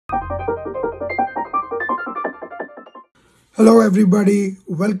Hello, everybody.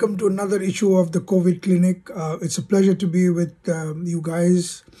 Welcome to another issue of the COVID Clinic. It's a pleasure to be with you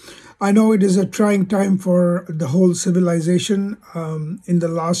guys. I know it is a trying time for the whole civilization. In the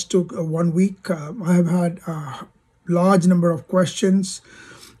last 1 week, I have had a large number of questions,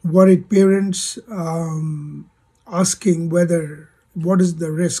 worried parents asking what is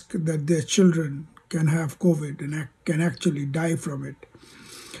the risk that their children can have COVID and can actually die from it.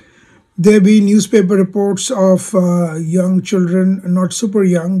 There have been newspaper reports of young children, not super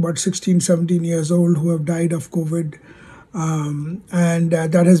young, but 16, 17 years old, who have died of COVID. And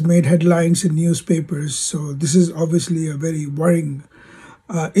that has made headlines in newspapers. So this is obviously a very worrying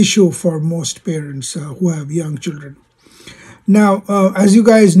issue for most parents who have young children. Now, as you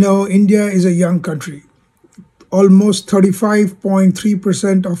guys know, India is a young country. Almost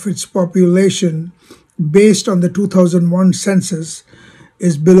 35.3% of its population, based on the 2001 census,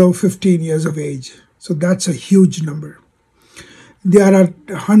 is below 15 years of age. So that's a huge number. There are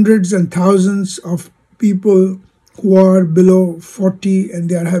hundreds and thousands of people who are below 40 and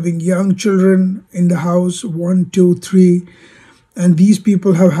they are having young children in the house, 1, 2, 3. And these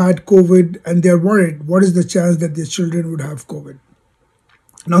people have had COVID and they're worried. What is the chance that their children would have COVID?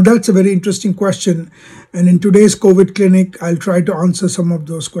 Now that's a very interesting question. And in today's COVID clinic, I'll try to answer some of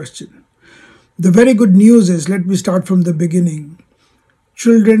those questions. The very good news is, let me start from the beginning.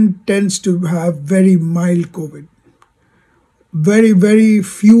 Children tends to have very mild COVID. Very, very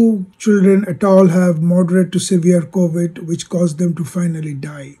few children at all have moderate to severe COVID, which cause them to finally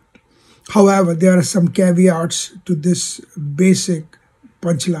die. However, there are some caveats to this basic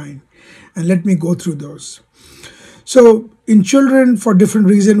punchline, and let me go through those. So in children, for different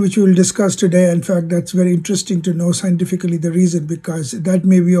reasons, which we will discuss today, in fact, that's very interesting to know scientifically the reason, because that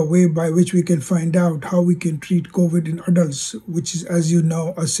may be a way by which we can find out how we can treat COVID in adults, which is, as you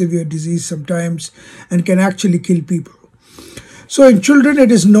know, a severe disease sometimes and can actually kill people. So in children,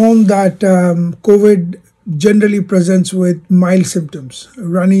 it is known that COVID generally presents with mild symptoms: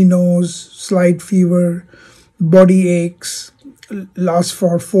 runny nose, slight fever, body aches, lasts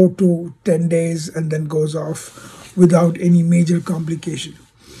for 4 to 10 days and then goes off without any major complication.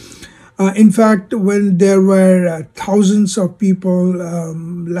 In fact, when there were thousands of people,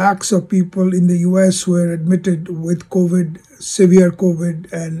 lakhs of people in the US who were admitted with COVID, severe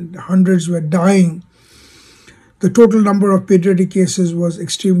COVID, and hundreds were dying, the total number of pediatric cases was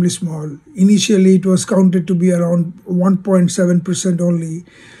extremely small. Initially, it was counted to be around 1.7% only.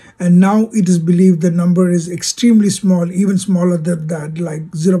 And now it is believed the number is extremely small, even smaller than that,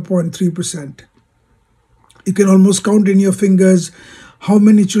 like 0.3%. You can almost count in your fingers how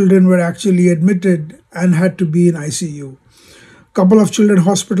many children were actually admitted and had to be in ICU. A couple of children's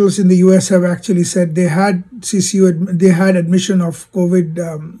hospitals in the US have actually said they had they had admission of COVID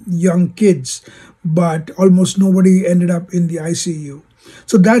young kids, but almost nobody ended up in the ICU.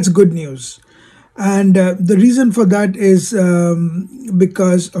 So that's good news. And the reason for that is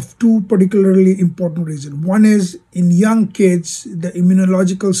because of two particularly important reasons. One is, in young kids, the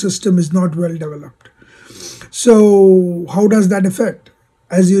immunological system is not well developed. So how does that affect?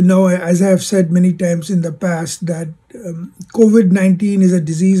 As you know, as I have said many times in the past, that COVID-19 is a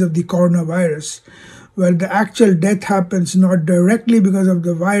disease of the coronavirus, where the actual death happens not directly because of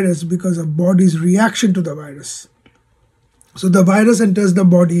the virus, because of body's reaction to the virus. So the virus enters the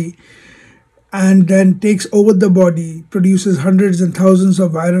body and then takes over the body, produces hundreds and thousands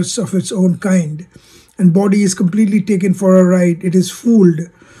of viruses of its own kind, and body is completely taken for a ride. It is fooled.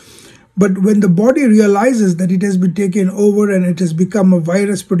 But when the body realizes that it has been taken over and it has become a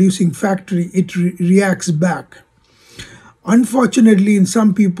virus-producing factory, it reacts back. Unfortunately, in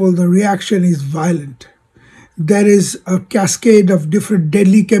some people, the reaction is violent. There is a cascade of different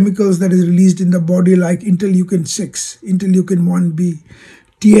deadly chemicals that is released in the body, like interleukin-6, interleukin-1b,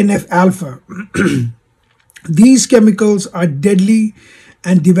 TNF-alpha. These chemicals are deadly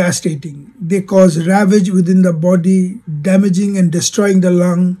and devastating. They cause ravage within the body, damaging and destroying the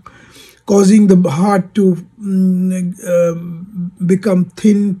lung, causing the heart to become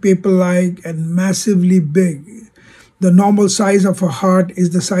thin, paper-like, and massively big. The normal size of a heart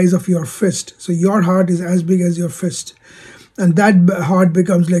is the size of your fist. So your heart is as big as your fist. And that heart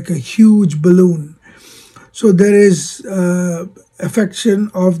becomes like a huge balloon. So there is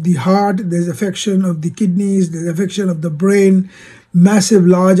affection of the heart, there's affection of the kidneys, there's affection of the brain. Massive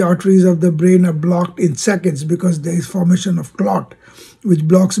large arteries of the brain are blocked in seconds because there is formation of clot, which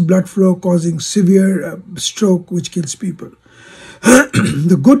blocks blood flow, causing severe stroke, which kills people.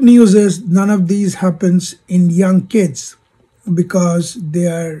 The good news is none of these happens in young kids because they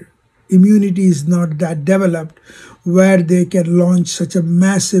are immunity is not that developed where they can launch such a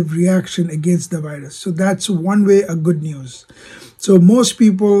massive reaction against the virus. So that's one way a good news. So most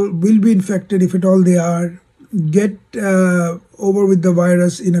people will be infected, if at all they are, get over with the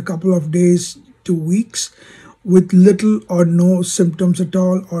virus in a couple of days to weeks with little or no symptoms at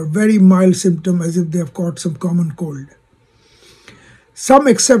all, or very mild symptom as if they have caught some common cold. Some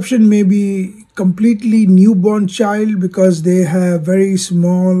exception may be completely newborn child because they have very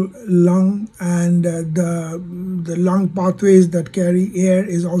small lung, and the lung pathways that carry air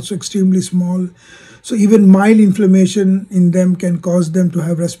is also extremely small. So even mild inflammation in them can cause them to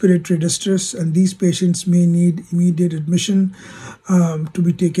have respiratory distress, and these patients may need immediate admission to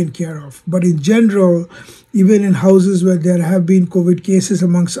be taken care of. But in general, even in houses where there have been COVID cases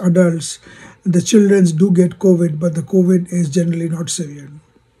amongst adults, the children do get COVID, but the COVID is generally not severe.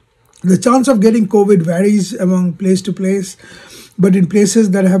 The chance of getting COVID varies among place to place, but in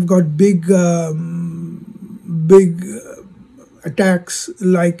places that have got big attacks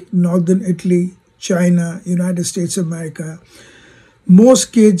like northern Italy, China, United States of America,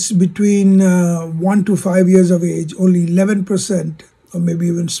 most kids between 1 to 5 years of age, only 11%, or maybe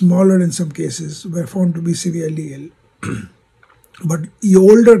even smaller in some cases, were found to be severely ill. But the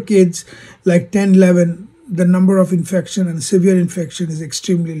older kids, like 10, 11, the number of infection and severe infection is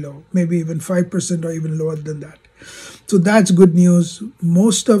extremely low, maybe even 5% or even lower than that. So that's good news.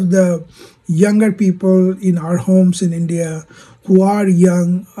 Most of the younger people in our homes in India who are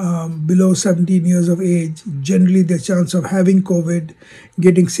young, below 17 years of age, generally the chance of having COVID,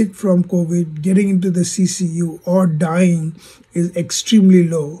 getting sick from COVID, getting into the CCU or dying is extremely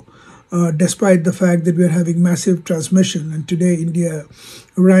low. Despite the fact that we are having massive transmission. And today India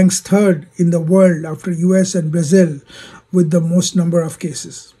ranks third in the world after US and Brazil with the most number of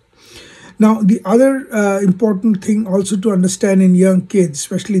cases. Now, the other important thing also to understand in young kids,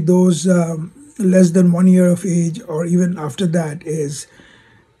 especially those less than 1 year of age or even after that, is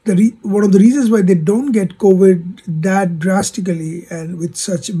one of the reasons why they don't get COVID that drastically and with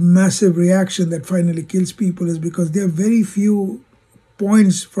such massive reaction that finally kills people is because there are very few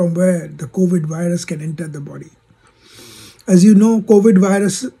points from where the COVID virus can enter the body. As you know, COVID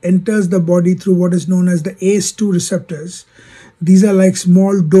virus enters the body through what is known as the ACE2 receptors. These are like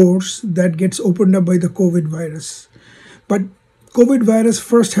small doors that gets opened up by the COVID virus. But COVID virus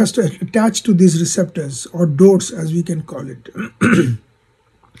first has to attach to these receptors, or doors as we can call it.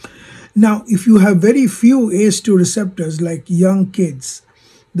 Now, if you have very few ACE2 receptors like young kids,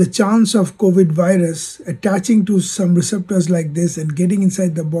 the chance of COVID virus attaching to some receptors like this and getting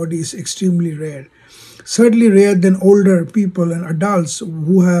inside the body is extremely rare. Certainly rare than older people and adults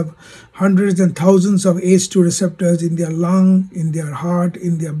who have hundreds and thousands of ACE2 receptors in their lung, in their heart,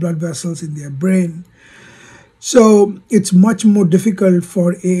 in their blood vessels, in their brain. So it's much more difficult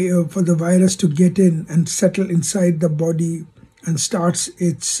for the virus to get in and settle inside the body and starts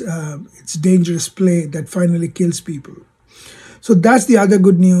its dangerous play that finally kills people. So that's the other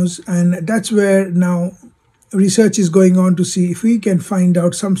good news, and that's where now research is going on to see if we can find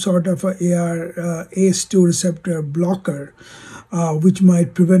out some sort of a ACE2 receptor blocker, which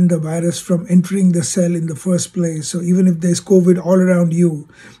might prevent the virus from entering the cell in the first place. So even if there's COVID all around you,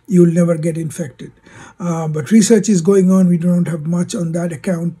 you'll never get infected. But research is going on. We don't have much on that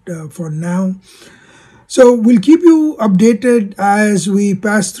account for now. So we'll keep you updated as we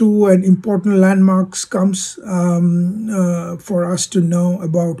pass through and important landmarks comes for us to know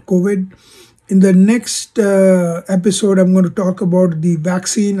about COVID. In the next episode, I'm going to talk about the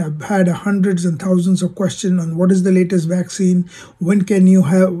vaccine. I've had hundreds and thousands of questions on what is the latest vaccine, when can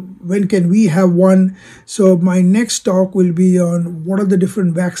we have one. So my next talk will be on what are the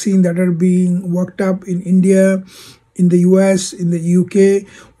different vaccines that are being worked up in India, in the US, in the UK,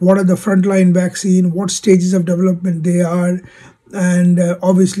 what are the frontline vaccine, what stages of development they are, and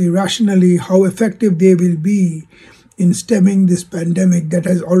obviously rationally how effective they will be in stemming this pandemic that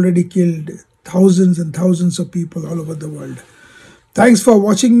has already killed thousands and thousands of people all over the world. Thanks for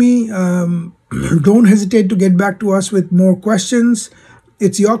watching me. Don't hesitate to get back to us with more questions.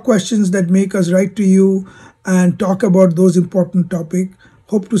 It's your questions that make us write to you and talk about those important topics.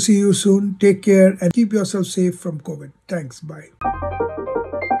 Hope to see you soon. Take care and keep yourself safe from COVID. Thanks. Bye.